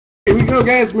go,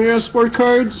 guys.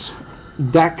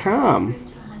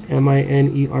 MineraSportCards.com.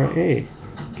 M-I-N-E-R-A. In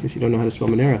case you don't know how to spell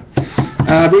Minera.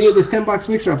 Bring you this 10-box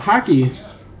mixture of hockey.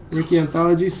 Rookie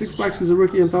Anthology. 6 boxes of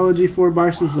Rookie Anthology. 4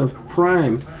 boxes of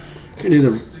Prime. I'm going to do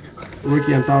the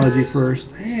Rookie Anthology first.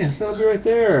 Hey, that's not good right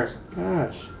there.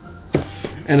 Gosh.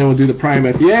 And then we'll do the Prime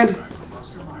at the end.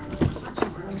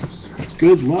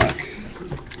 Good luck.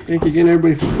 Thank you again,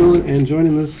 everybody, for filling and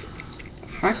joining this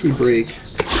hockey break.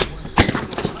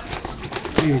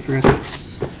 I even forgot that.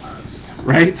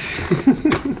 Right?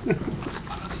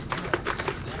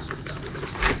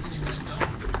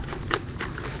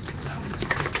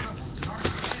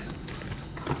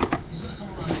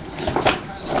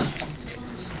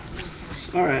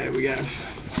 Alright, we got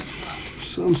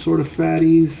some sort of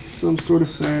fatties, some sort of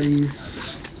fatties,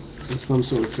 and some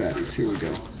sort of fatties. Here we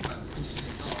go.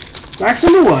 Box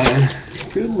number 1.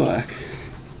 Good luck.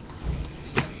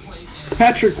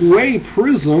 Patrick Way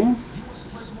Prism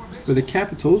for the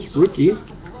Capitals, rookie.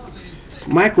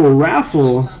 Michael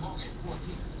Raffle.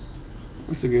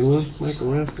 That's a good one.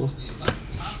 Michael Raffle.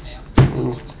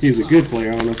 Oh, he's a good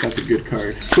player. I don't know if that's a good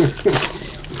card.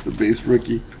 It's the base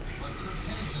rookie.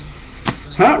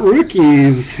 Hot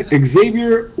rookies.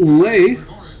 Xavier Ouellet.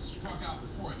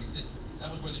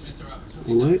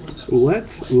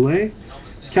 Ouellet.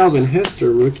 Calvin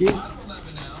Hester, rookie.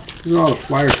 These are all the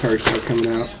flyer cards that are coming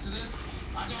out.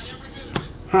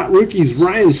 Hot rookies,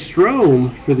 Ryan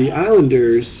Strome for the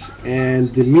Islanders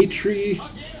and Dmitry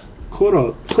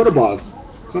Kodobov.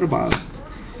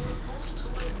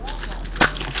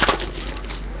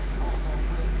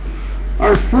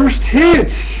 Our first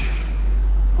hit,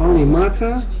 Olli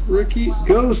Mata, rookie,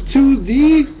 goes to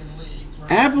the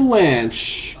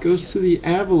Avalanche.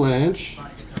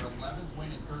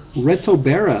 Reto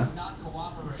Berra,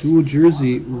 dual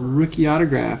jersey, rookie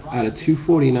autograph out of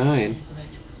 249.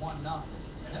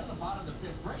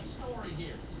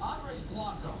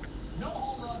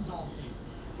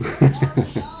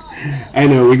 I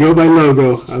know, we go by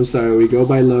logo. I'm sorry, we go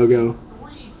by logo.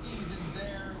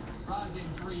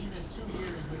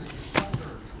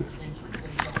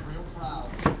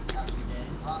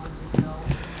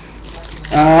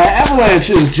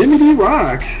 Avalanche's Jimmy D.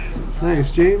 Rock. Thanks,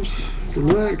 James. Good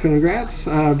luck. Congrats.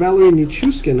 Valerie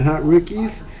Nichushkin, hot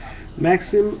rookies.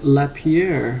 Maxime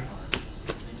Lapierre.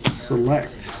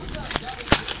 Select.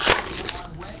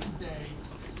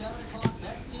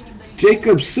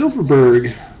 Jacob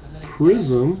Silfverberg,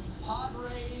 Prism.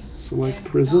 Select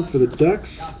Prism for the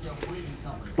Ducks.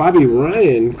 Bobby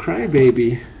Ryan,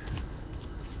 Crybaby.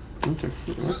 That's a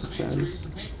fatty.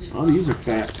 All these are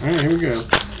fat. Alright, here we go.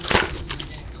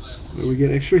 So we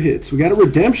get extra hits. We got a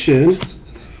redemption.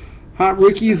 Hot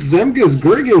rookies, Zemgus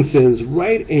Girgensons,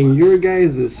 right in your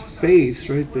guys' face,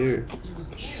 right there.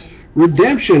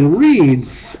 Redemption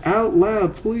reads out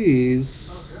loud, please.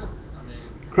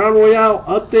 Crown Royale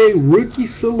update rookie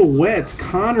silhouette,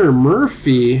 Connor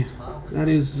Murphy. That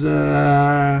is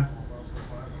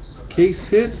case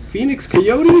hit. Phoenix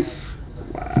Coyotes.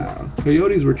 Wow,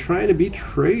 Coyotes were trying to be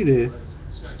traded.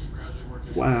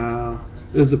 Wow,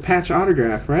 it was a patch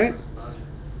autograph, right? Wow.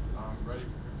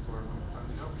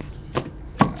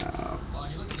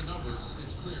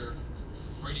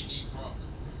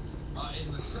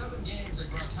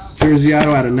 Jersey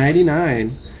auto out of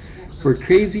 99. For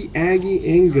Crazy Aggie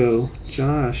Ingo,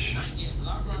 Josh.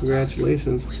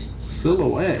 Congratulations.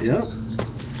 Silhouette, yep.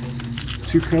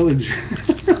 2-color.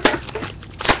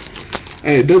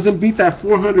 Hey, it doesn't beat that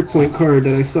 400-point card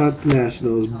that I saw at the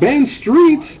Nationals. Ben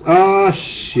Street! Oh,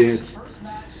 shit.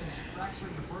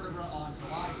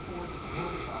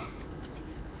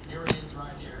 Here it is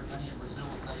right here. Many in Brazil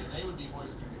will say they would be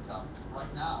hoisting the cup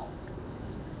right now.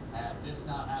 Had this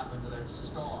not happened to their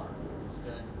star,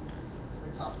 instead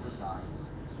the cup resides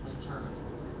with Germany.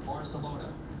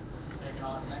 Barcelona taking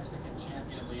on Mexican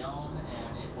champion Leon,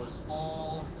 and it was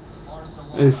all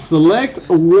Barcelona. A select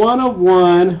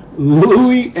 1/1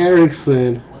 Louis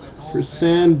Eriksson for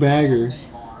Sandbagger.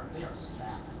 They are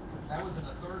stacked. That was in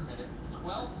the 3rd minute.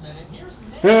 12th minute. Here's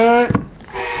Neymar.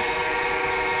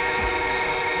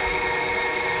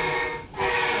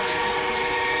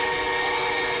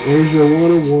 There's your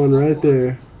 1/1 right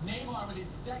there. Neymar with his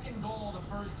 2nd goal of the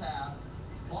 1st half.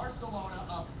 Barcelona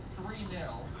up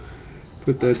 3-0.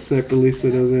 Put that separately so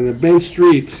it doesn't end up. Ben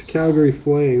Street, Calgary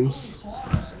Flames.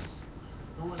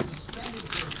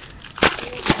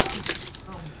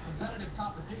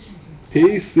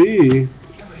 PC.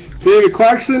 David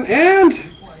Clarkson and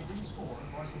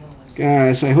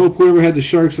guys, I hope whoever had the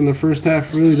Sharks in the first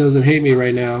half really doesn't hate me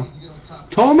right now.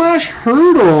 Tomas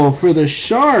Hertl for the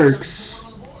Sharks.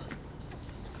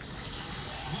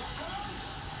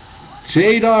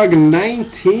 J-Dog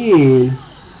 19.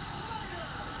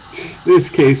 This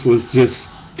case was just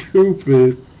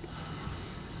stupid.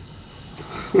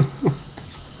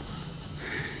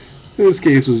 This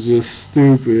case was just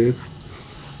stupid.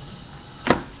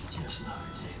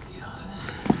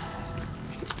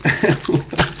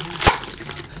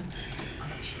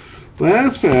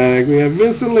 Last pack, we have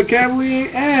Vincent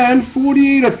Lecavalier and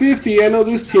 48/50. I know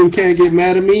this team can't get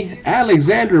mad at me.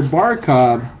 Alexander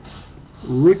Barkov,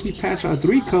 rookie patch,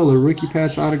 3-color rookie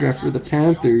patch autograph for the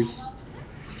Panthers.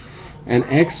 And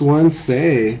X1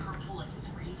 Say.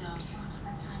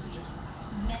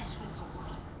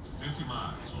 50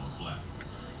 miles on flat.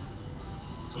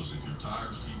 Because if your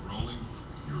tires keep rolling,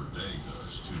 your day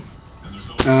does too. And there's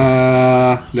no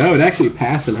no, it actually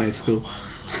passed in high school.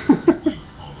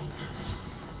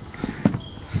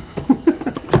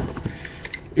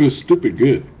 It was stupid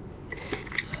good.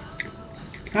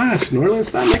 Gosh, Norland,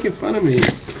 stop making fun of me.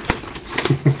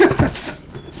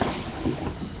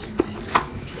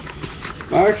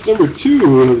 Box number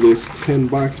 2 of this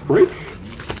 10-box break.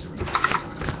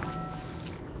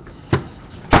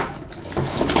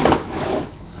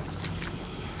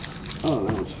 Oh,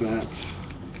 that was fat.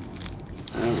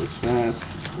 That was fat.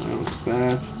 That was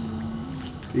fat.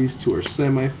 These two are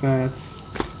semi-fat.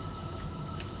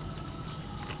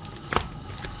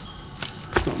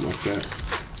 Something like that.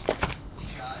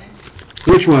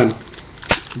 Which one?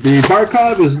 The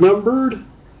Barkov is numbered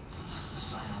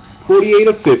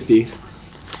 48/50.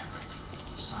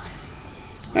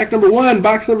 Pack number 1,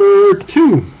 box number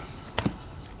 2.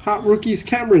 Hot Rookies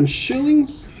Cameron Schilling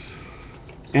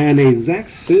and a Zach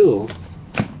Sill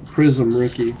Prism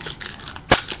rookie.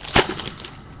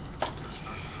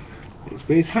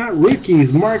 Space Hot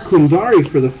Rookies Mark Kundari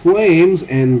for the Flames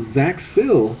and Zach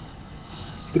Sill.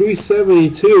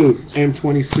 372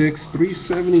 M26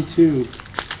 372.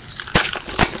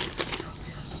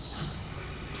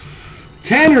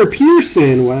 Tanner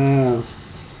Pearson, wow.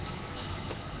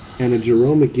 And a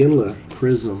Jerome McGinley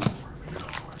Prism.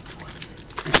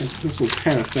 This one's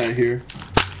kind of fat here.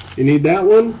 You need that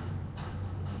one?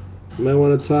 You might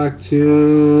want to talk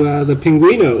to the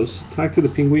Pinguinos. Talk to the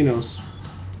Pinguinos.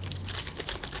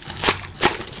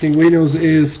 Pinguinos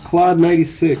is Claude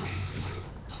 96.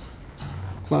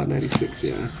 Claude 96,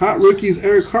 yeah. Hot Rookies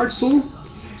Eric Hartzell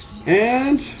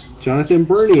and Jonathan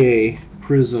Bernier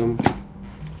Prism.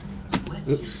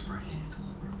 Oops.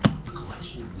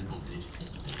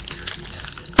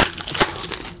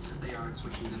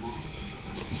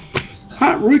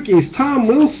 Hot Rookies Tom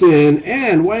Wilson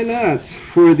and why not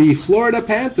for the Florida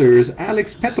Panthers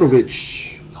Alex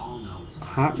Petrovich.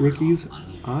 Hot Rookies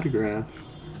autograph.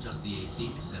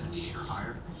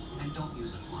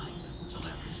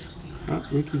 Hot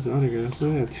Rookies autograph. So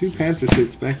yeah, 2 Panther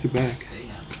hits back to back.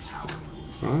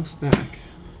 Wrong stack.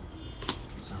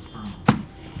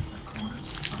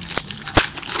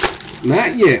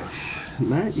 Not yet.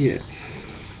 Not yet.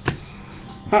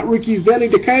 Hot Rookies Danny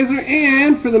DeKaiser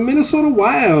and for the Minnesota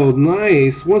Wild.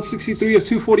 Nice. 163 of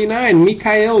 249.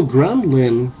 Mikael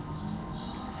Grundlin.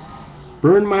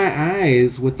 Burn my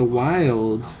eyes with the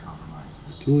Wild.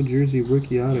 Dual jersey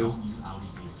rookie auto.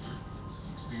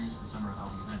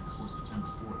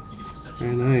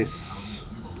 Very nice.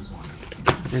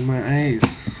 Burn my eyes.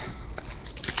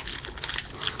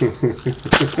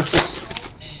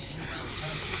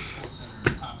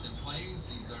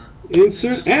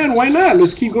 Insert, and why not?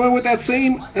 Let's keep going with that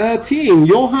same team.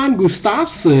 Johan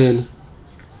Gustafsson,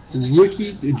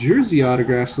 rookie jersey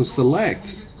autographs of Select,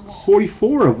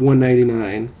 44 of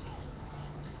 199.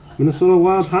 Minnesota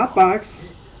Wild hot box.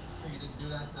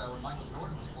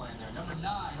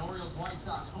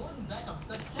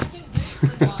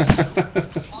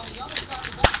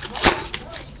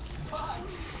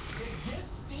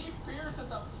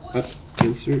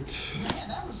 Insert.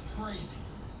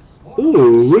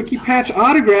 Ooh, rookie patch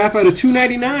autograph out of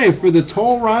 299 for the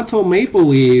Toronto Maple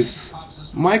Leafs.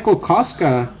 Michael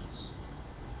Koska.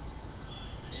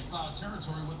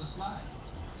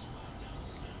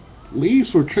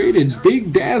 Leafs were traded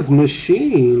Big Daz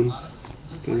Machine.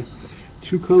 Okay.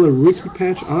 2-color rookie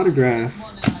patch autograph.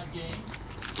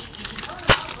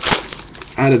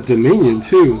 Out of Dominion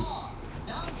too.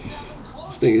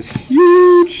 This thing is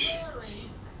huge.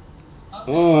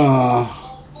 Oh.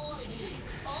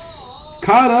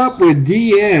 Caught up with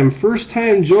DM. First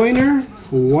time joiner?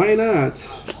 Why not?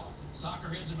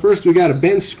 First we got a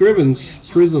Ben Scrivens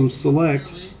Prism Select.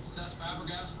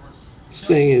 This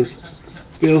thing is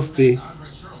filthy.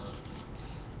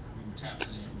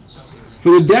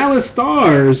 For the Dallas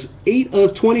Stars, 8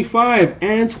 of 25,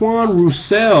 Antoine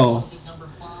Roussel.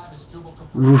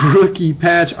 Rookie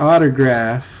patch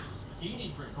autograph.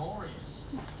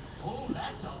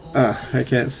 I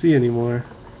can't see anymore.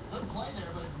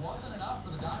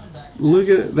 Look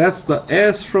at that's the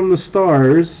S from the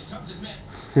Stars.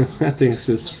 That thing's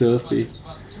just filthy.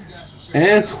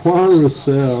 Antoine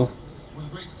Roussel.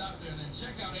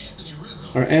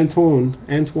 Or Antoine.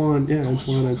 Yeah,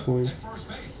 Antoine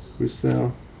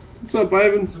Roussel. What's up,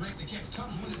 Ivan?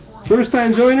 First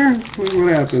time joiner? Look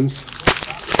what happens.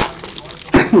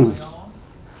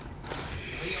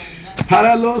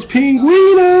 Para los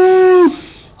Pingüinos!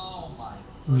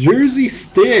 Jersey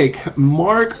stick,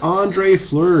 Marc-Andre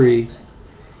Fleury.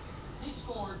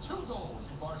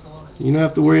 You don't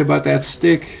have to worry about that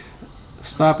stick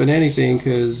stopping anything,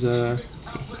 because,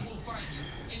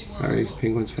 sorry,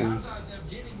 Penguins fans.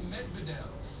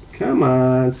 Come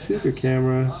on, stupid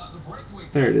camera.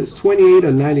 There it is, 28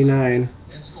 of 99. I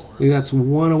think that's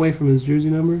one away from his jersey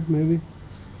number, maybe.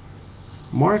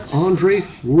 Marc-Andre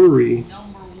Fleury.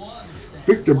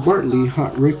 Victor Bartley,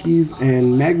 hot rookies,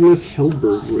 and Magnus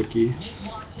Hellberg, rookie.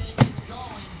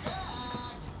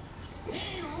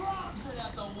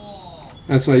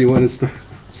 That's why you wanted to start.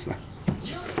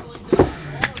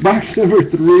 Box number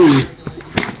 3.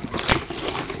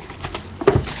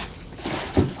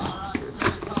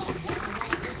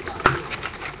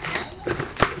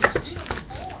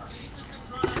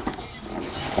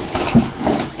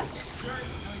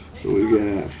 We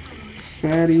got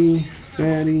Fatty. I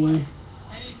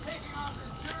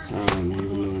don't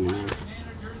even know anymore.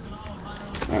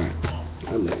 Alright,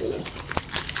 I'm not gonna.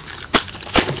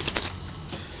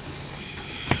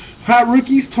 Hot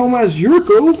rookies, Tomas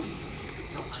Jurko.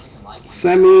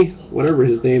 Semi, whatever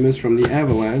his name is, from the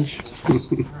Avalanche.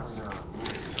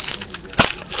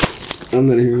 I'm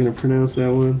not even gonna pronounce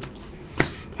that one.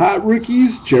 Hot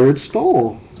rookies, Jared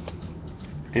Stahl.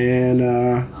 And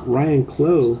Ryan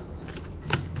Clough.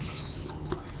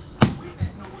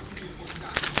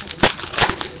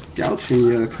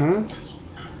 Galchenyuk, huh?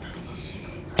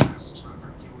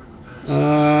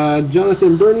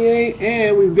 Jonathan Bernier,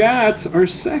 and we've got our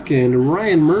second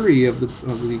Ryan Murray of the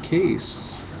case.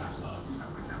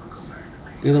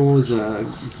 The other one was a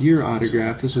gear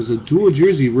autograph. This was a dual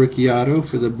jersey rookie auto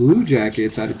for the Blue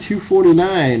Jackets out of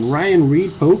 249. Ryan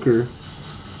Reed Poker.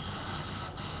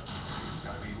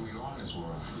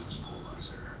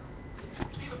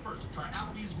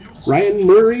 Ryan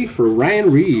Murray for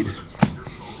Ryan Reed.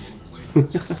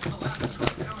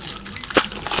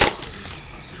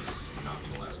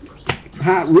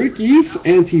 Hot rookies,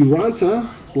 Antti Raanta,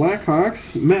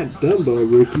 Blackhawks, Matt Dumba,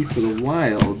 rookie for the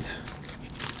Wild.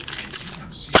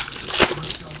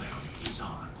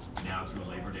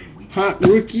 Hot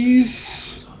rookies,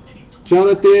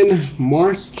 Jonathan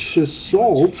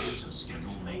Marchessault,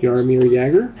 Jaromir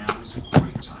Jagr.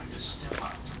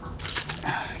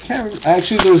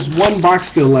 Actually, there's one box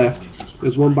still left.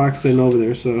 There's one box sitting over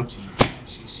there, so.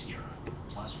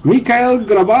 Mikhail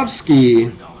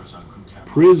Grabovski,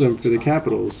 Prism for the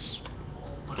Capitals.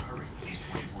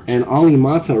 And Ali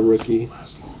Mata, rookie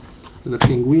for the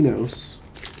Pingüinos.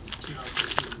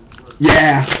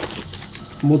 Yeah!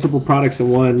 Multiple products in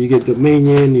one. You get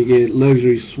Dominion, you get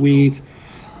Luxury Suite,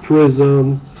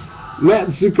 Prism, Matt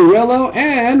Zuccarello,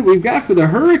 and we've got for the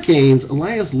Hurricanes,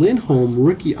 Elias Lindholm,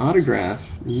 rookie autograph,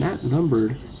 not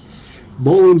numbered.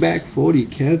 Bowling back 40,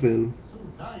 Kevin.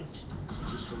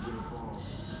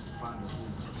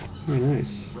 Very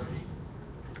nice.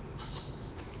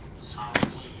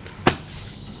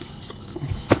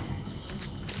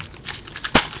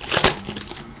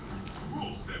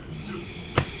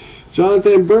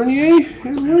 Jonathan Bernier?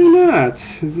 Why not?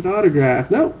 Is it autographed?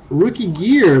 No. Rookie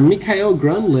gear, Mikael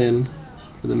Granlund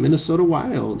for the Minnesota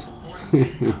Wild.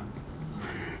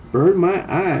 Burn my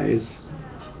eyes.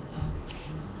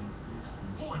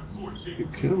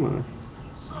 Come on.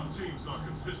 Some teams are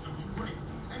consistently great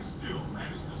and still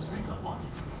manage to sneak up on you.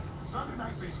 Sunday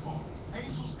Night Baseball,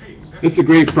 Angels A's. It's a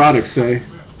great product, say.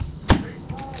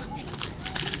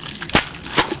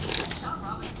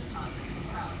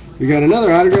 We got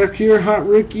another autograph here. Hot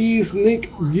rookies, Nick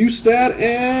Bjugstad,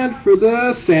 and for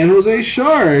the San Jose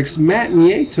Sharks, Matt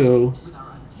Nieto.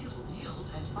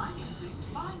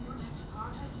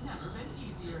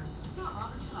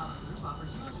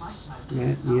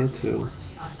 Matt Nieto.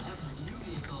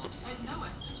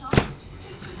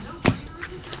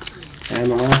 And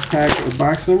the last pack of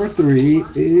box number 3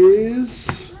 is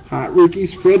Hot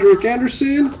Rookies, Frederik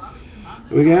Andersen.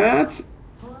 We got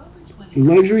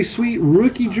Luxury Suite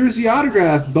rookie jersey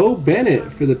autograph, Bo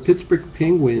Bennett for the Pittsburgh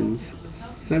Penguins.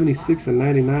 76 and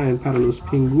 99, para los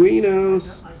Pingüinos.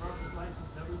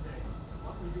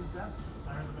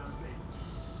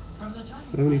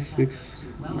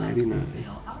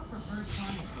 76.99.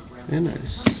 And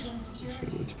nice.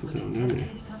 Okay, let's put that one down there.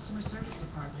 Customer service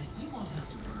department, you won't have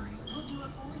to worry. We'll do it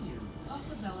for you.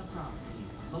 Bella Property.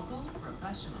 Local,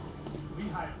 professional. We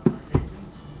hire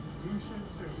applications. You should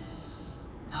too.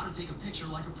 How to take a picture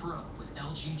like a pro with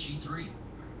LG G3.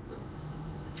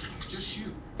 Just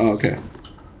shoot. Oh, okay.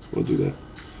 We'll do that.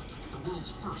 The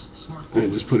world's first smartphone.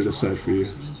 Alright, just put it aside for you.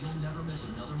 Means you'll never miss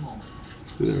another moment.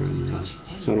 Do that right now,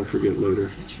 so I don't forget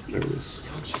later. There it is.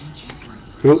 LG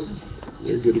G3. Cool.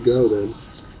 You're good to go then.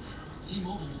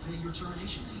 T-Mobile will pay your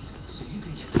termination fee, so you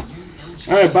can get the new LG.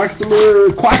 Alright, box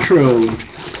number Quattro.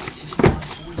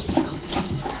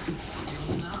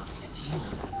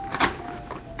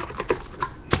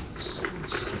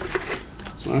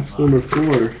 Box number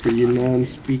 4 for you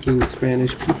non-speaking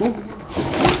Spanish people.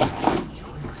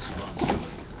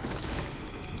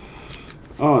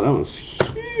 Oh, that was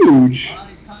huge.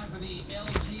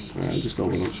 Alright, just don't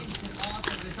want it.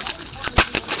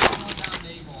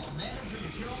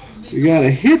 We got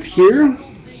a hit here.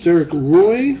 Derek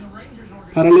Roy.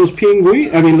 Para los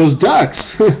los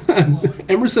Ducks.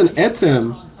 Emerson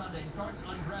Etem.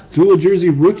 Dual jersey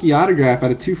rookie autograph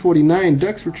out of 249.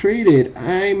 Ducks were traded.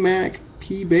 iMac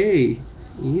P. Bay.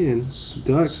 Ian.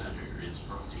 Ducks.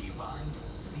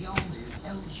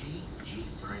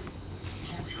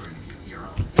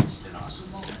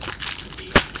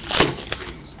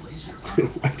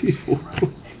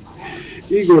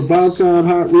 Igor Balkov,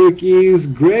 hot rookies.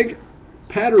 Greg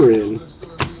Patterin,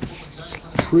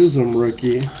 Prism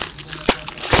rookie.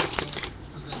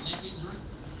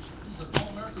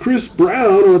 Chris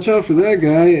Brown, watch out for that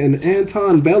guy. And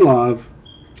Anton Belov,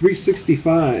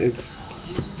 365,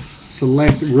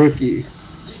 select rookie.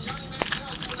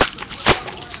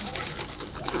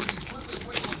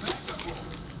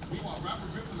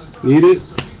 Need it?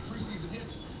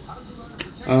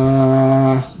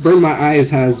 Burn My Eyes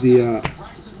has the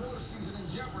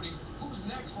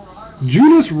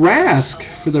Judas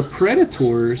Rask for the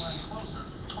Predators.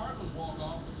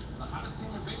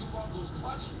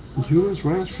 Judas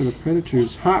Rask for the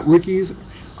Predators. Hot Rookies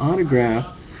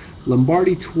autograph.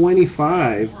 Lombardi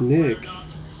 25. Nick.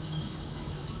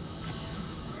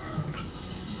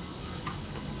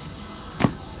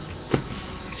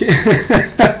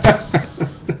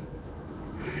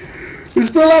 There's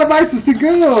still a lot of boxes to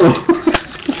go.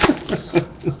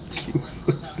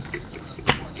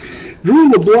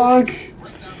 Drew LeBlanc,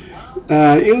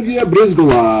 Ilya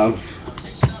Brizgalov,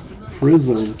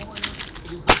 Prism.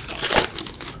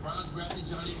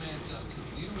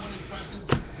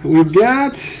 We've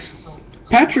got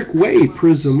Patrick Way,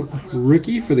 Prism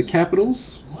rookie for the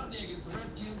Capitals.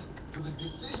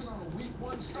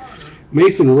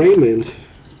 Mason Raymond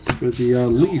for the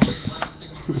Leafs.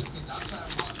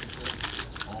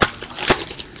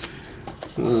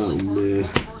 Oh man.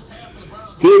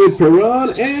 David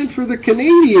Perron, and for the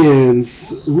Canadians,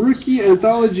 rookie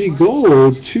anthology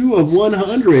gold, 2 of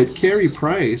 100, Carey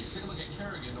Price.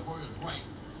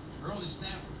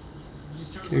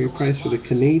 Carey Price for the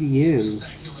Canadians.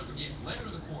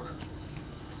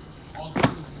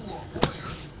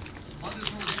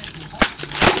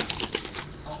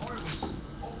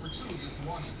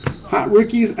 Hot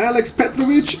rookies, Alex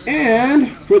Petrovich,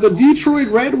 and for the Detroit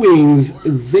Red Wings,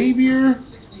 Xavier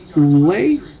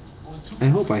Ouellet. I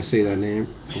hope I say that name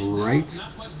right.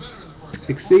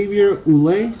 Xavier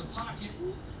Ouellet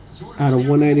out of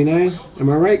 199. Am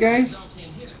I right, guys?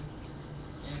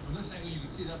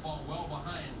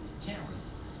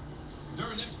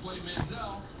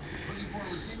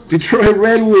 Detroit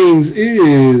Red Wings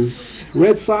is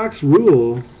Red Sox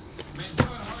rule.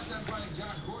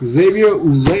 Xavier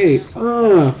Ouellet.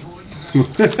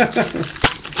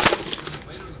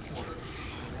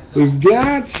 We've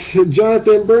got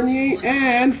Jonathan Bernier,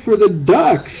 and for the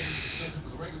Ducks,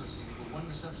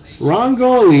 Ron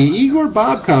Goalie, Igor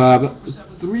Bobkov,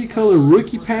 3-color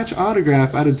rookie patch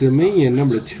autograph out of Dominion,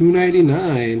 number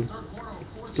 299.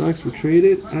 Ducks were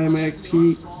traded. iMac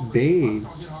P. Bay.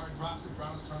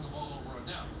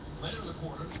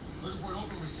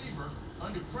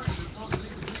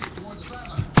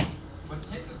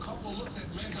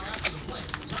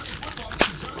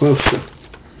 Close.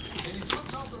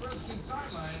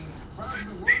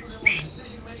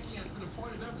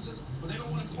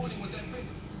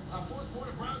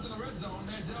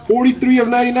 $43 of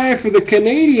 99 for the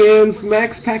Canadians.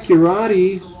 Max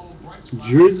Pacioretty,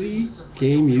 jersey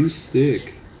game used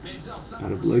stick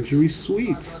out of Luxury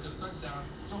Suites.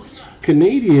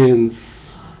 Canadians,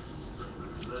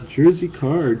 jersey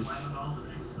cards.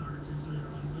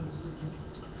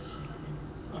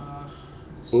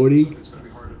 Odie. It's going to be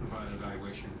hard to provide an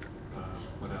evaluation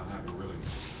without having really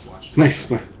watched. Nice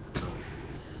one. So,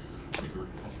 I think we're,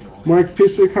 Mark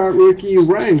Pissick, hot rookie.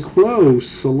 Ryan Close,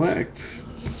 select.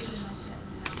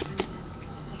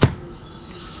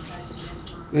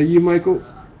 You, Michael?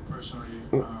 Personally,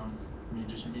 me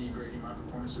just me grading my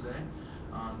performance today.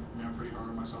 I'm pretty hard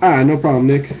on myself. Ah, no problem,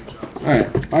 Nick. All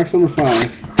right, box number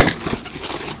 5.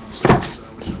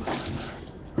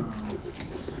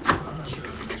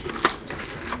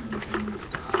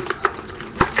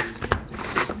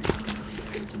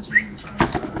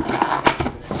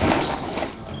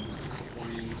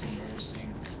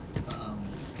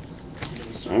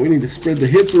 We need to spread the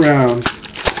hits around.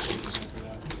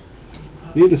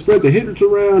 Need to spread the hits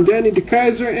around. Danny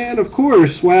DeKaiser, and of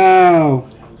course, wow.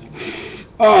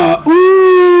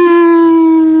 Ooh!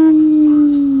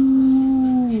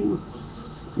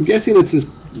 I'm guessing it's his.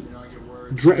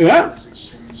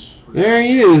 There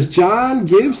he is, John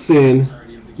Gibson,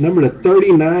 number to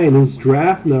 39, his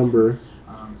draft number.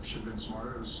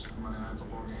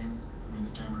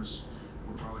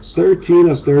 13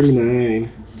 of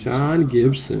 39, John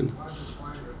Gibson.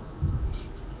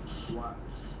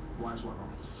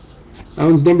 That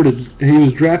one's numbered to, he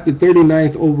was drafted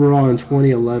 39th overall in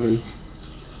 2011.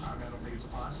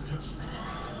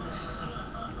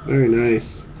 Very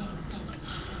nice.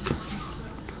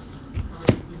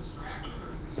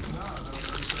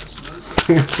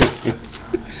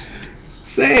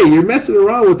 Say, you're messing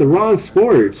around with the wrong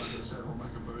sports.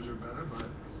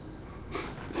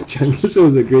 John Gibson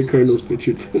was a great Cardinals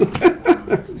pitcher too.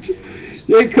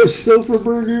 Jacob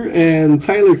Silverberger and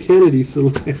Tyler Kennedy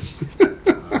select.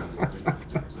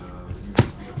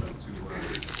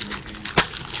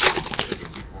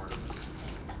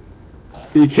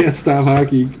 You can't stop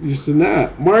hockey. You should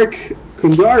not. Mark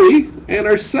Kundari and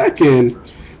our second,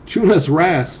 Jonas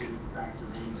Rask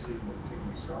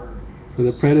for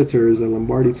the Predators at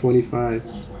Lombardi 25.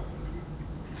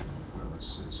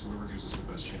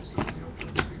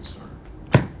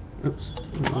 Oops.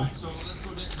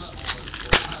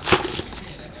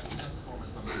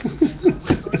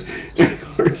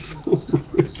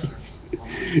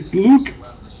 Luke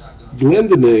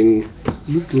Glendening.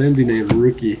 Luke Glendening,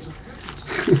 rookie.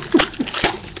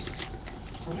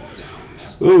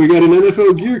 Oh, we got an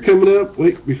NFL gear coming up.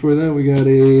 Wait, before that, we got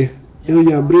a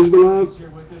Ilya Brizgalov.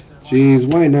 Jeez,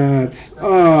 why not?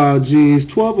 Oh, jeez,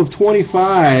 12 of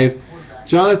 25.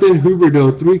 Jonathan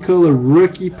Huberdeau, 3-color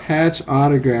rookie patch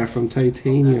autograph from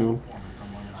Titanium.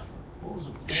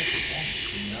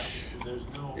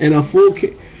 In a full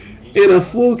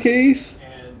case,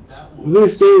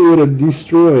 this thing would have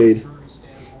destroyed.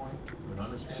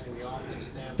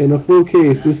 In a full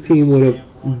case, this team would have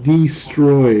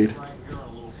destroyed.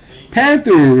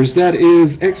 Panthers, that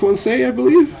is X1Say, I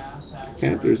believe.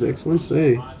 Panthers,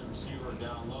 X1Say.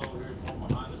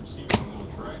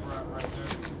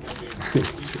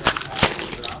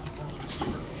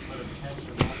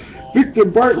 Victor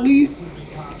Bartley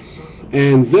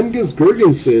and Zemgus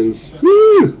Girgensons.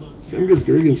 Woo! Zemgus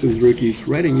Girgensons rookies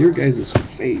right in your guys'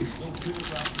 face.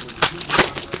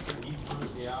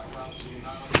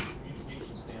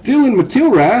 Dylan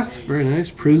McIlrath, very nice.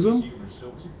 Prism,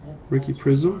 rookie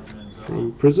Prism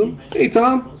from Prism. Hey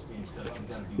Tom,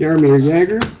 Jaromir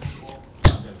Jagr.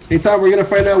 Hey Tom, we're gonna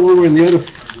find out where we're in the other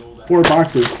 4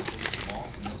 boxes.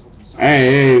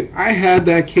 Hey, I had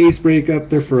that case break up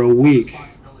there for a week.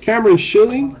 Cameron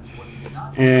Schilling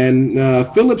and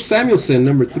Philip Samuelson,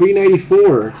 number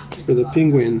 394 for the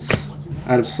Penguins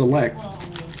out of Select.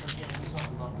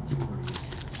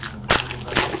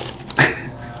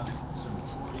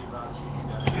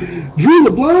 Drew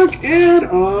LeBlanc and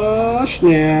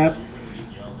snap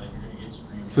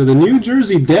for the New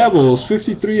Jersey Devils,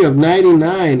 53 of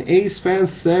 99, Ace Fan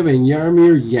 7,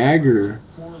 Jaromir Jagr.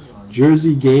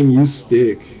 Jersey game you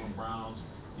stick.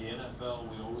 The NFL,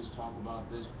 we always talk about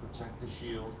this, protect the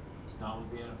shield. It's not what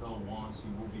the NFL wants. He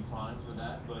will be fine for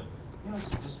that, but you know, it's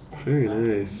just very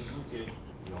nice.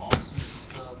 You all see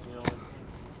stuff, you know,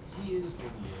 he is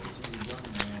what he is. He's a young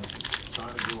man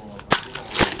trying to grow up. I get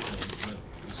all those things, but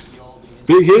you see all the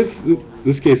big hits.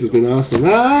 This case has been awesome.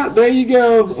 Ah, there you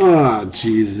go. Ah,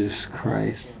 Jesus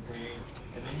Christ.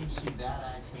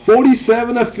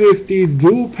 47 of 50,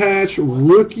 dual patch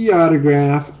rookie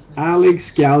autograph,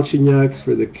 Alex Galchenyuk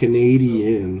for the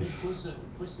Canadiens.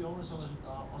 Puts the onus on the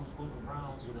Cleveland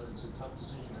Browns. You know, it's a tough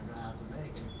decision they're going to have to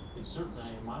make, and it certainly,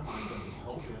 in my mind, doesn't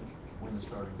help him win the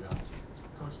starting jobs.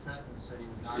 Coach Patton said he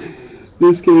was not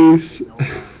this case,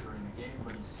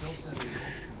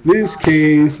 this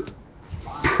case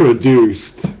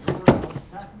produced.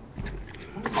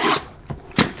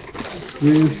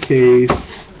 This case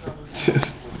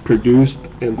just produced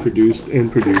and produced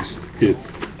and produced hits.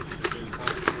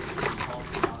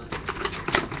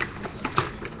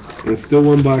 There's still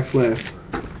one box left.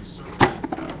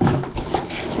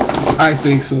 I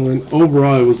think so, and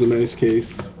overall it was a nice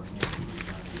case.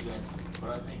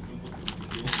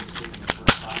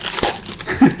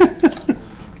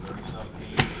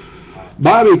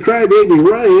 Bobby Crybaby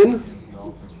Ryan.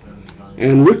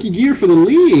 And rookie gear for the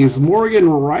Leafs, Morgan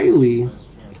Riley.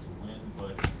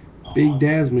 Big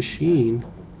Daz Machine.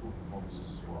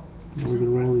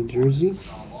 Morgan Riley jersey.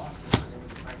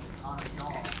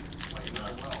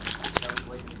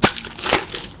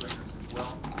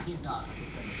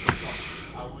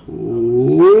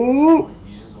 Ooh.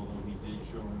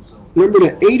 Number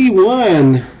to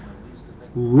 81.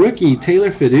 Rookie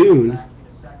Taylor Fedun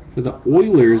for the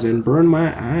Oilers and Burn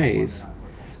My Eyes.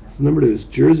 It's the number to his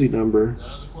jersey number.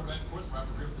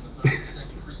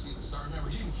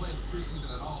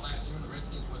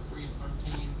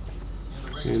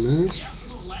 Very nice.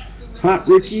 Hot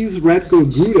rookies, Ratko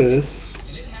Gudas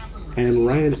and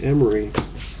Ryan Emery.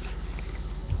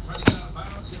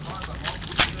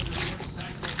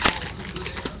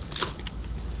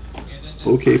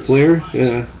 Okay, player.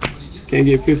 Yeah. Can't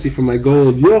get 50 for my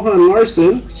gold. Johan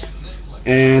Larsson.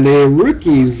 And a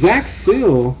rookie, Zach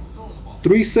Sill.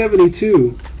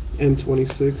 372.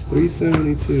 M26.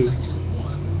 372.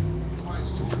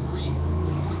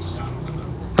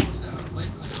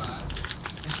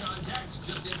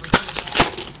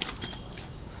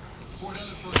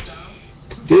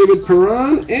 David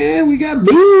Perron, and we got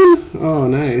Boone. Oh,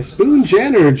 nice. Boone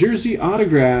Jenner, jersey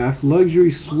autograph,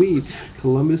 luxury suite,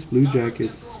 Columbus Blue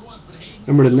Jackets.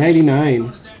 Number to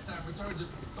 99.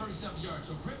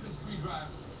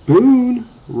 Boone,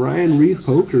 Ryan Reed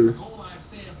Poker.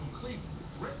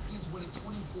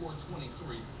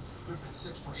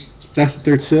 That's the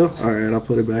third seal? Alright, I'll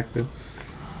put it back then.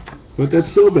 Put that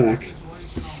seal back.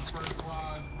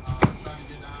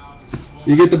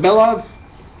 You get the Belov?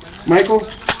 Michael?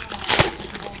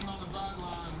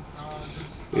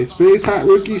 Space Hot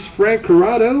Rookies, Frank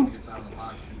Corrado,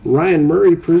 Ryan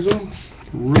Murray Prism,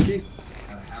 rookie.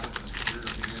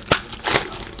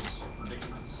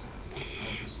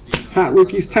 Hot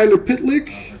Rookies, Tyler Pitlick.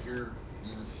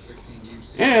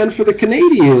 And for the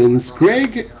Canadians,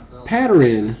 Greg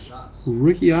Patterin,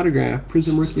 rookie autograph,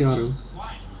 Prism rookie auto.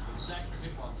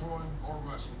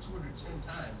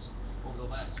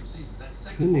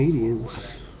 Canadians.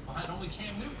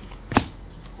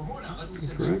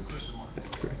 Correct? That's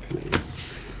correct, Canadians.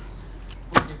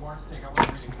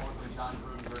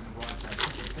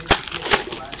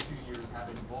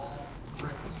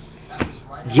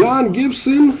 John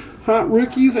Gibson, Hot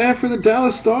Rookies, and for the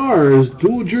Dallas Stars,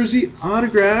 dual jersey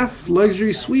autograph,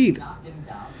 luxury suite,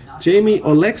 Jamie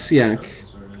Oleksiak.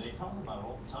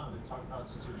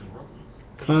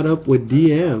 Caught up with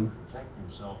DM.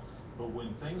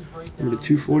 Number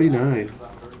 249.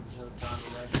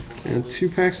 And 2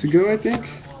 packs to go, I think.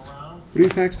 3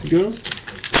 packs to go.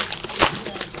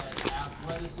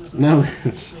 No.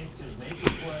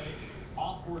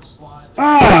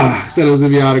 Ah, that was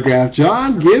going to be autographed.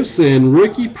 John Gibson,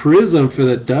 rookie Prism for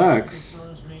the Ducks.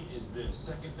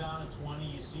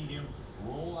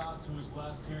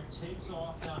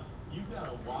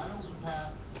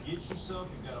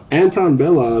 Anton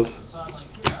Belov.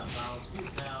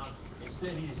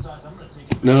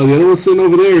 No, the other one's sitting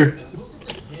over there.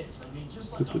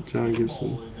 Put the John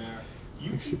Gibson.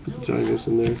 Actually, put the John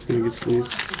Gibson there. It's going to get sleeved.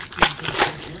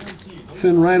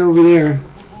 Sitting right over there.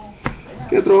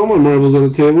 Can't throw all my marbles on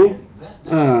the table.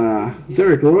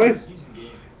 Derek Roy.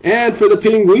 And for the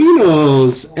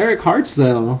Penguinos, Eric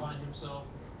Hartzell.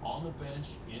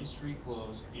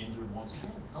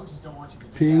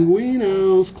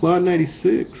 Penguinos, Claude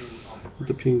 96. With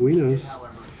the Penguinos.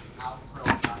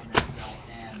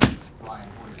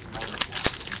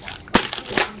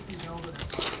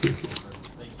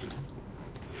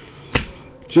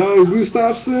 John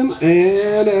Gustafson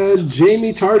and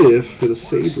Jamie Tardif for the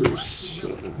Sabres.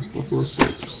 Buffalo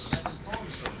Sabres.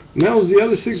 And that was the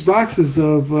other 6 boxes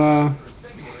of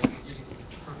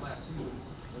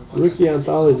rookie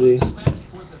anthology.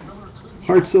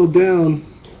 Hartzell down.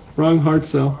 Wrong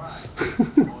Hartzell.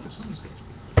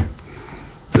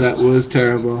 That was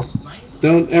terrible.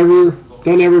 Don't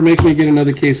ever make me get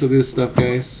another case of this stuff,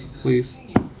 guys. Please.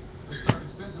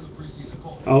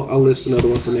 I'll list another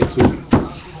one for next week.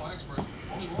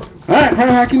 Alright, Pro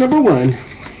Hockey number 1.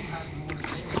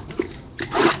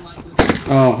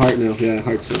 Oh, Hartnell, yeah,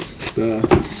 Hartzell.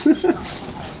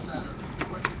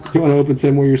 You want to open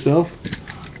 10 more yourself?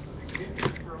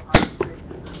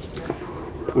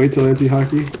 Wait till empty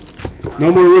hockey.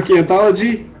 No more rookie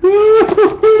anthology?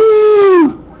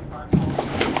 Woo-hoo-hoo!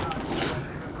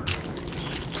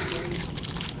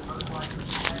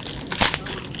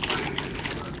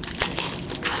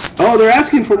 Oh, they're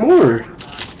asking for more.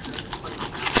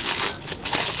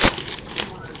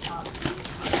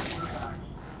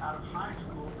 Out of high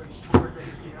school, but he tore his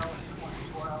ACL in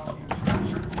 2012. He was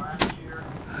injured last year.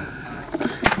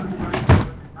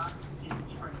 Not compete in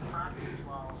spring practice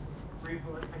while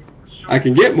rehabilitating for shoulder. I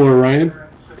can get more, Ryan.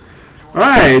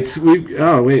 Alright,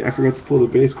 oh wait, I forgot to pull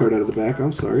the base card out of the back,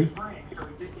 I'm sorry.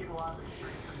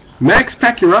 Max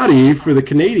Pacioretty for the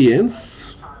Canadians.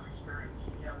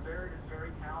 Yeah, Barrett is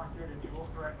very talented, a dual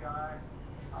threat guy.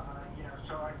 You know,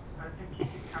 so I think he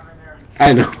can come in there and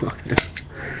I know.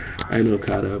 I know,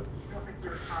 caught up.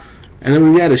 And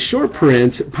then we got a short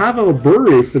print, Pavel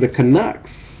Bure for the Canucks.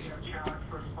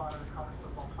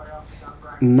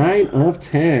 9 of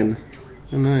 10.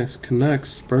 Oh, nice.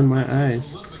 Canucks, burn my eyes.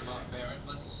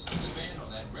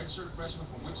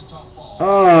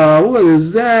 Oh, what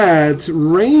is that?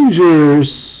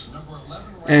 Rangers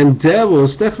and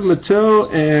Devils, Stefan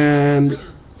Matteau and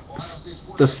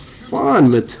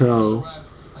Stefan Matteau.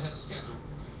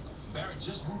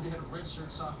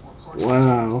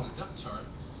 Wow.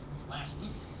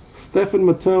 Stefan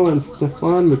Matteau and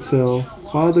Stefan Matteau,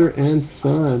 father and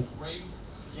son.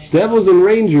 Devils and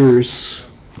Rangers.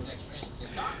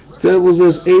 Devils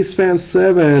is Ace Fan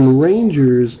 7.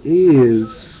 Rangers is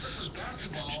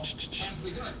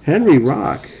Henry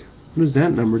Rock. What is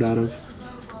that numbered out of?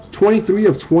 23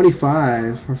 of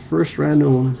 25. Our first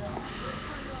random.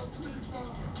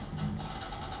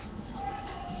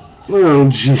 Oh,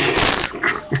 jeez.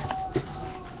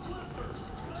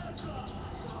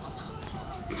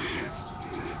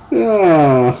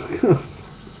 Oh.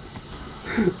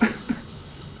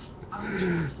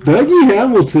 Dougie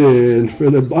Hamilton for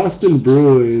the Boston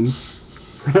Bruins.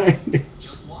 Right.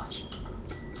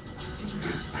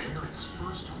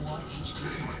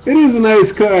 It is a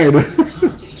nice card.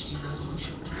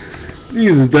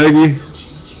 Jesus, Dougie.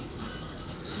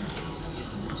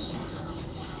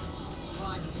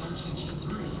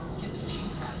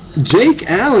 Jake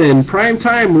Allen,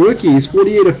 primetime rookies,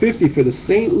 48 of 50 for the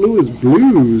St. Louis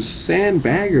Blues.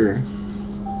 Sandbagger.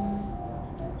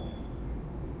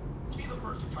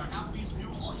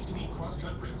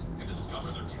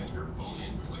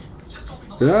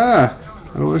 Ah,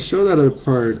 I don't want to show that other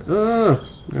part. Oh,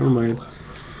 never mind.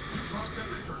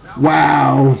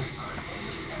 Wow.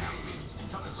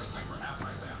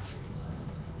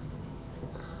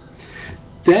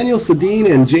 Daniel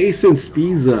Sedin and Jason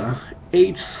Spiza,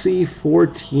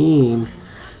 HC14,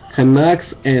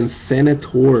 Canucks and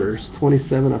Senators,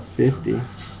 27 of 50.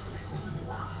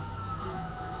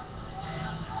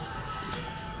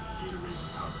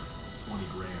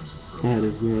 That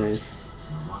is nice.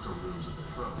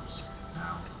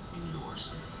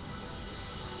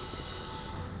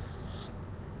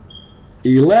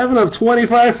 11 of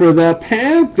 25 for the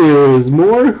Panthers.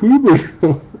 More Huber.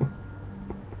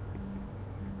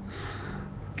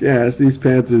 Yes, these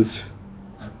Panthers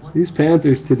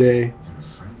today.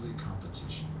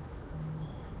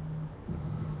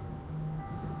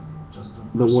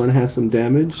 The one has some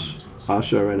damage. I'll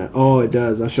show it right now. Oh, it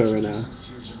does. I'll show it right now.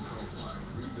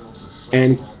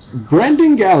 And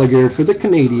Brendan Gallagher for the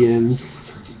Canadians,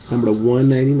 number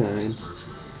 199.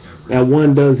 That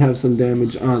one does have some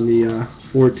damage on the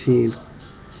 14.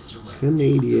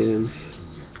 Canadians.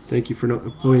 Thank you for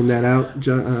pointing that out,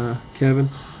 Kevin.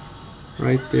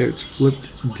 Right there, it's flipped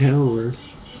downward.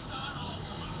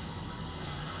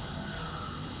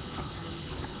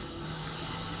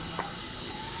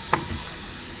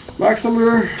 Box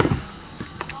number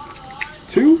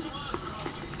 2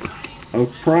 of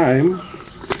Prime.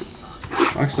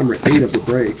 Box number 8 of the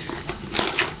break.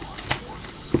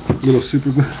 Little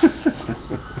super.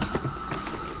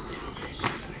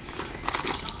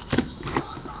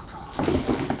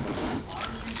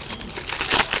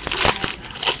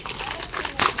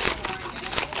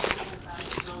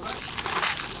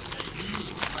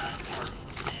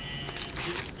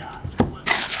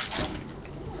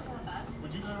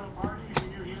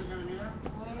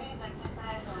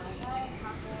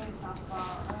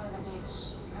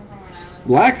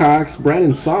 Blackhawks,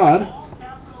 Brandon Saad.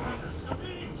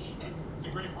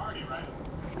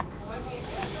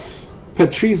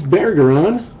 Patrice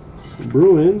Bergeron,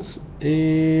 Bruins,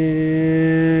 and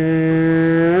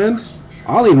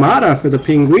Ollie Mata for the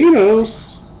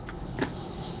Penguinos.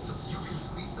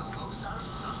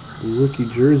 Rookie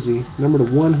jersey, number to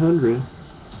 100.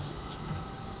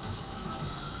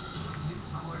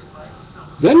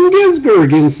 Zengiz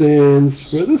Girgensons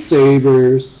for the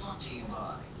Sabres.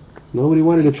 Nobody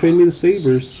wanted to trade me the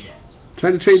Sabres.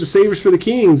 Tried to trade the Sabres for the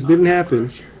Kings. Didn't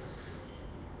happen.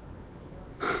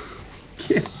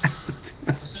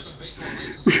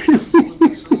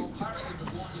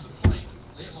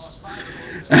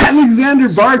 Alexander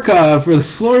Barkov for the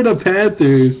Florida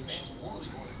Panthers.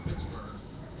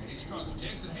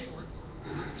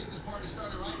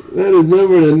 That is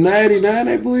number to 99,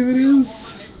 I believe it is.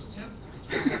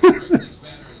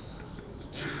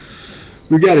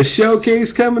 We got a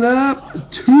showcase coming up.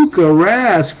 Tuukka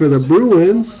Rask for the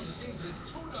Bruins.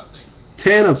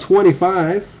 10 of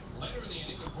 25.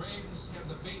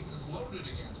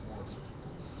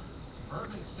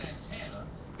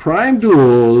 Prime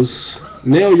Duels.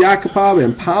 Nail Yakupov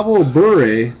and Pavel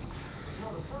Bure.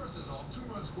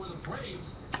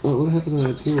 Oh, what happened to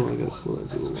that duel? I gotta pull that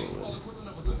duel out.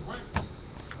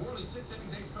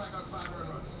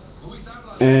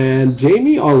 And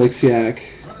Jamie Oleksiak.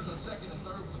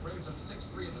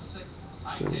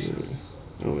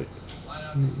 Oh wait.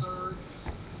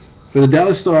 For the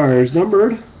Dallas Stars,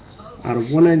 numbered out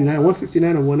of 199,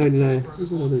 159 of 199.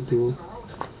 Here's another duel.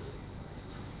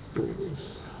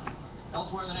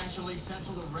 Elsewhere in the National League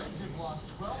Central, the Reds have lost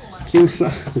 12 of the last King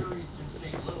series in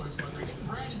St. Louis, but they're getting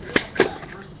Brandon Phillips back.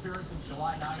 First appearance in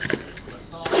July 9th,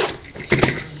 but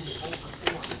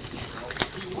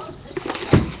he was picked up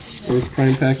by the First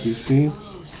prime pack you've seen.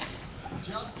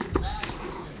 Justin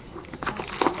Masterson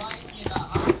puts it right in the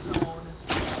hot zone.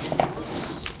 And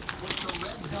Bruce puts the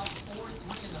Reds up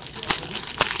 4-3 in the fifth, and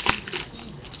he's still this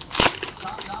season.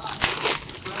 Top nine.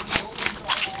 Trevor Logan's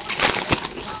all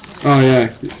on. Oh yeah,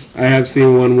 I have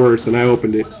seen one worse, and I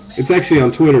opened it. It's actually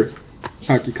on Twitter.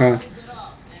 HockeyCon.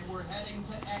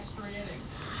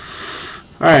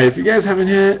 Alright, if you guys haven't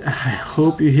hit, I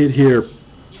hope you hit here.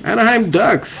 Anaheim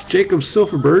Ducks, Jacob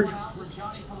Silfverberg.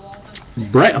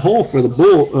 Brett Hull for the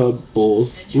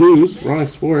Bulls. Blues, wrong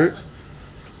sport.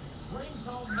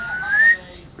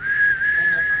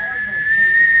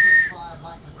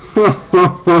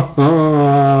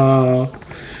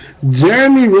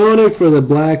 Jeremy Roenick for the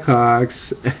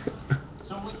Blackhawks.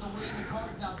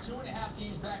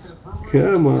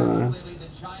 Come on.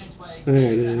 There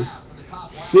it is.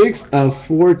 6 of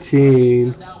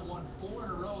 14.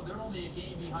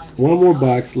 One more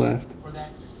box left.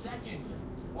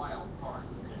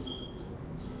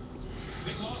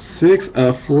 6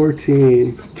 of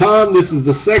 14. Tom, this is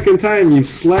the second time you've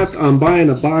slept on buying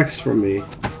a box from me.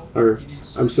 Or,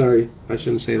 I'm sorry, I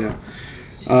shouldn't say that.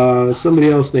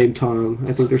 Somebody else named Tom.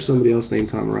 I think there's somebody else named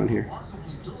Tom around here.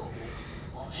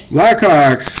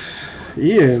 Blackhawks.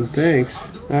 Ian, thanks.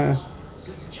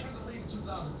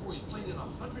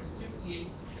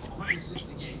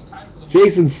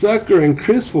 Jason Sucker and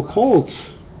Chris Foucault.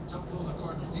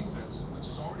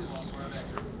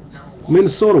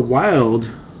 Minnesota Wild.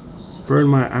 Burn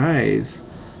my eyes.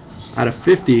 Out of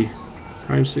 50.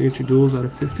 Prime Signature Duels out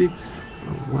of 50. I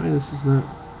don't know why this is not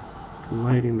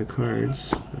lighting the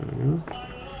cards. There we go.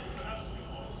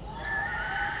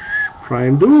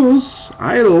 Prime Duels.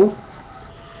 Idle.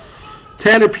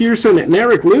 Tanner Pearson and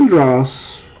Eric Lindros.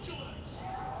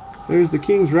 There's the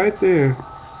Kings right there.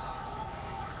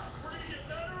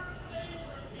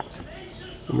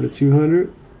 Number to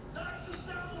 200.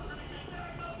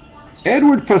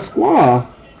 Edward Pasquale.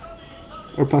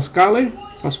 Or Pasquale?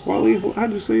 Pasquale? How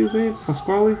do you say his name?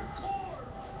 Pasquale?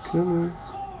 Come on.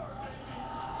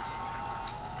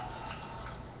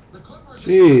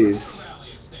 Jeez.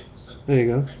 There you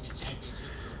go.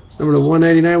 It's number to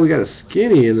 199. We got a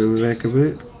skinny in the back of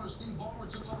it.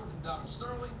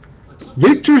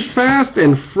 Victor's Fast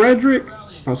and Frederick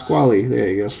Pasquale. There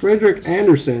you go. Frederick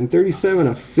Anderson, 37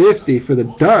 of 50 for the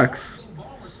Ducks.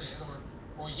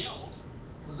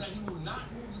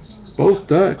 Both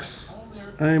Ducks.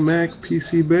 iMac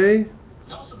PC Bay.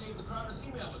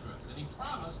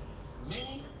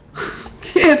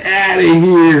 Get out of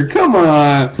here! Come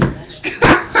on!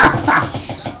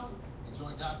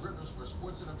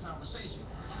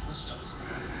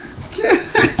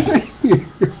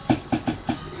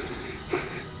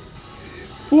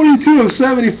 42 of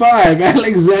 75,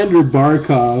 Alexander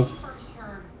Barkov. When you first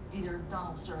heard either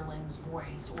Donald Sterling's voice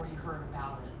or you heard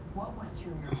about it, what went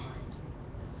through your mind?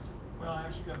 Well, I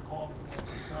actually got a call from one of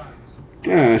my sons.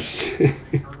 Gosh.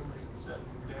 They heard me and said,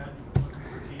 Dad, you're looking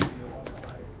for TV the whole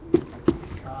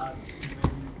life.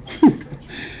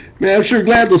 Man, I'm sure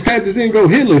glad those Panthers didn't go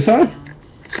hitless, huh?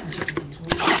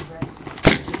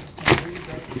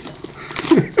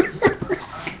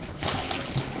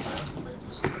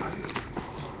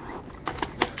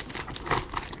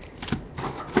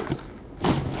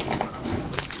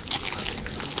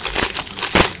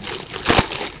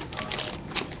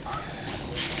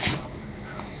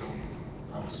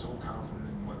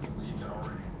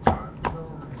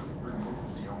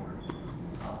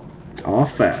 'Cause All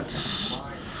fats.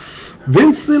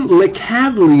 Vincent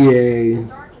LeCavalier.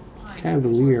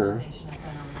 Cavalier.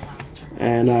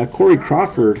 And Corey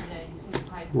Crawford,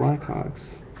 Blackhawks.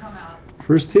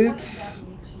 First hits. What does that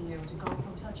mean to you to go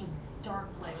from such a dark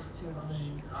place to I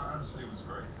mean, honestly, it was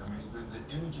great. I mean, the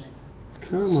energy.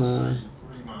 Come on.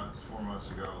 3 months, 4 months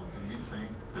ago, and we think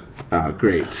that. Oh,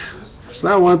 great. It's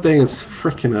not one thing, it's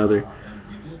freaking other. And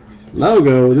we did.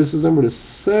 Logo, this is number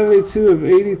 72 of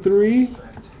 83.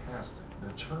 Fantastic.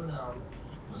 The turnout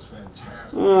was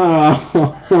fantastic.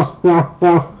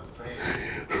 Oh.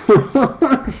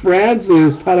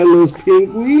 Francis, para los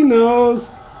pingüinos.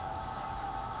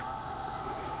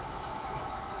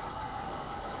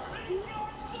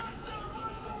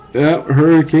 Yep,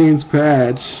 Hurricanes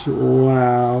patch.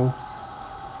 Wow.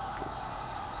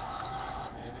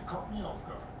 And it caught me off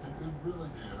guard. It really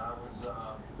did. I was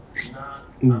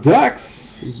not. Ducks.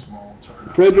 Small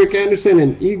turnout. Frederick Anderson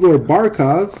and Igor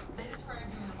Barkov. They describe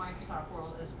you in the Microsoft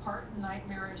world as part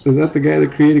nightmarish. Is that the guy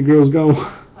that created Girls Go?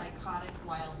 Psychotic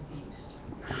wild beast.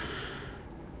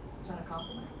 Is that a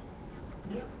compliment?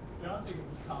 Yeah, I think it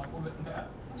was a compliment in that.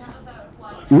 How does that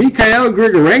apply? Mikhail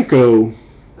Grigorenko.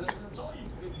 That's all you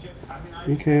can get. I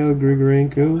mean, Mikhail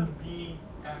Grigorenko. to be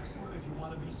excellent, if you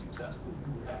want to be successful,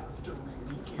 you have to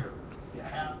really care. You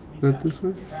have to be Is that this passionate.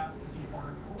 one? You have to be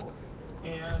hardcore.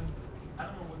 And I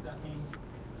don't know what that means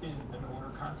in an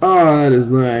owner context. Oh, that is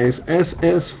nice.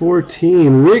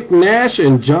 SS14. Rick Nash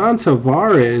and John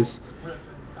Tavares. Griffin,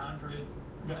 Andre, you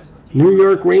guys on the team. New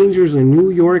York Rangers and New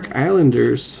York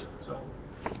Islanders. So,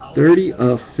 I'll- 30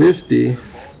 of 50. Here's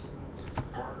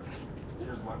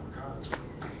my pecan. That's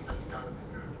gotta be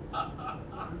good. That's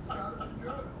gotta be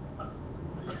good.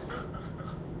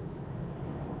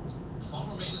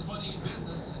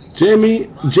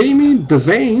 Jamie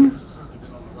Devane.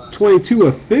 22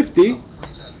 of 50.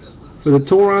 For the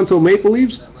Toronto Maple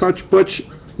Leafs. Touch Butch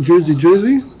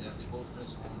Jersey.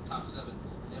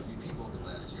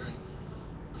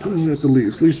 Who's at the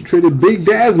Leafs? Leafs traded Big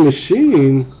Daz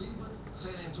Machine.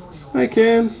 Hi,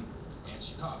 Ken.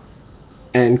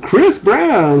 And Chris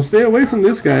Brown. Stay away from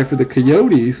this guy for the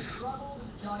Coyotes.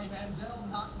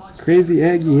 Crazy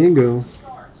Aggie Ingo.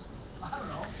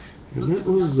 And that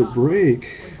was the break.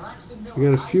 We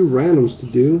got a few randoms to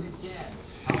do.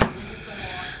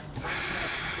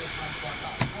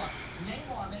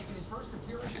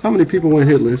 How many people went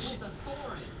hitless?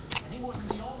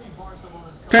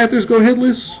 Panthers go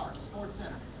hitless.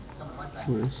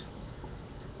 Nice.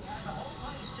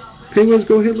 Penguins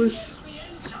go hitless.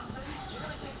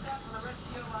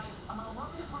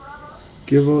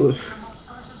 Give all the.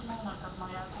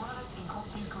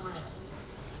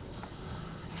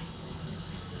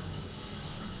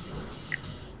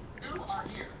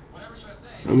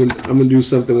 I'm gonna do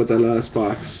something with that last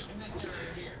box.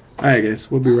 Alright guys,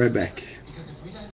 we'll be right back.